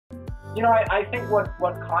You know, I think what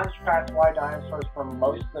contrasts Why Dinosaurs from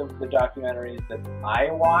most of the documentaries that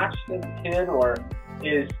I watched as a kid, or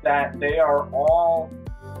is that they are all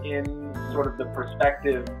in sort of the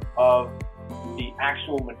perspective of the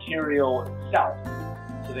actual material itself.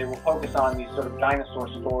 So they will focus on these sort of dinosaur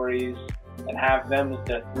stories and have them as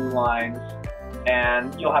their through lines.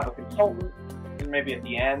 And you'll have a consultant who maybe at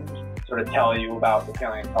the end sort of tell you about the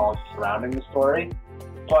paleontology surrounding the story.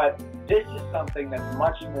 But this is something that's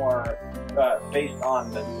much more based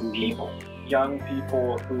on the people, young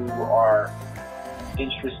people who are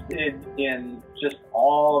interested in just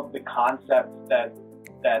all of the concepts that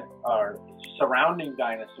are surrounding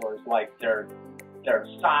dinosaurs, like their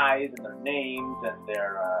size and their names and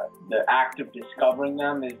the act of discovering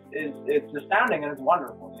them it's astounding, and it's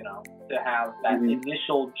wonderful, you know, to have that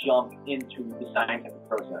initial jump into the scientific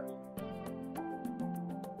process.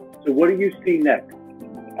 So what do you see next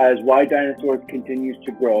as Why Dinosaurs continues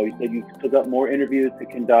to grow? You said you still got more interviews to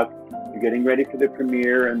conduct. You're getting ready for the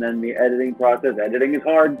premiere, and then the editing process. Editing is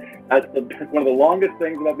hard. That's one of the longest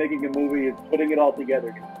things about making a movie is putting it all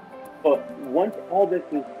together. But once all this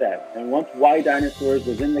is set, and once Why Dinosaurs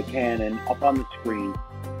is in the can and up on the screen,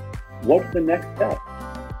 what's the next step?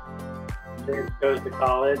 James goes to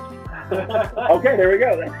college. Okay, there we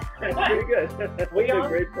go. That's pretty good. That's a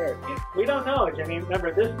great start. We don't know. I mean,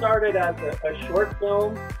 remember, this started as a short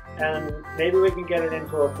film, and maybe we can get it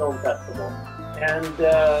into a film festival. And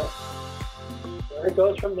where it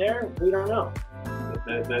goes from there, we don't know.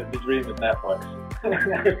 The dream of Netflix.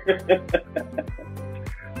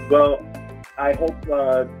 Well, I hope,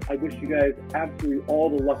 I wish you guys absolutely all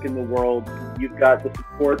the luck in the world. You've got the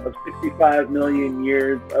support of 65 million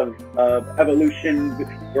years of evolution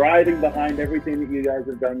driving behind everything that you guys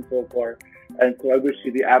have done so far. And so I wish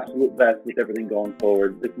you the absolute best with everything going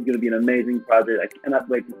forward. This is going to be an amazing project. I cannot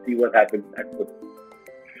wait to see what happens next.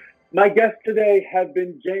 My guests today have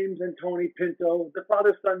been James and Tony Pinto, the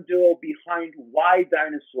father-son duo behind Why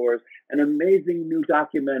Dinosaurs, an amazing new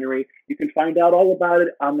documentary. You can find out all about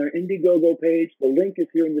it on their Indiegogo page. The link is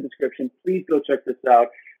here in the description. Please go check this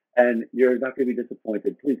out, and you're not going to be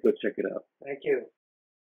disappointed. Please go check it out. Thank you.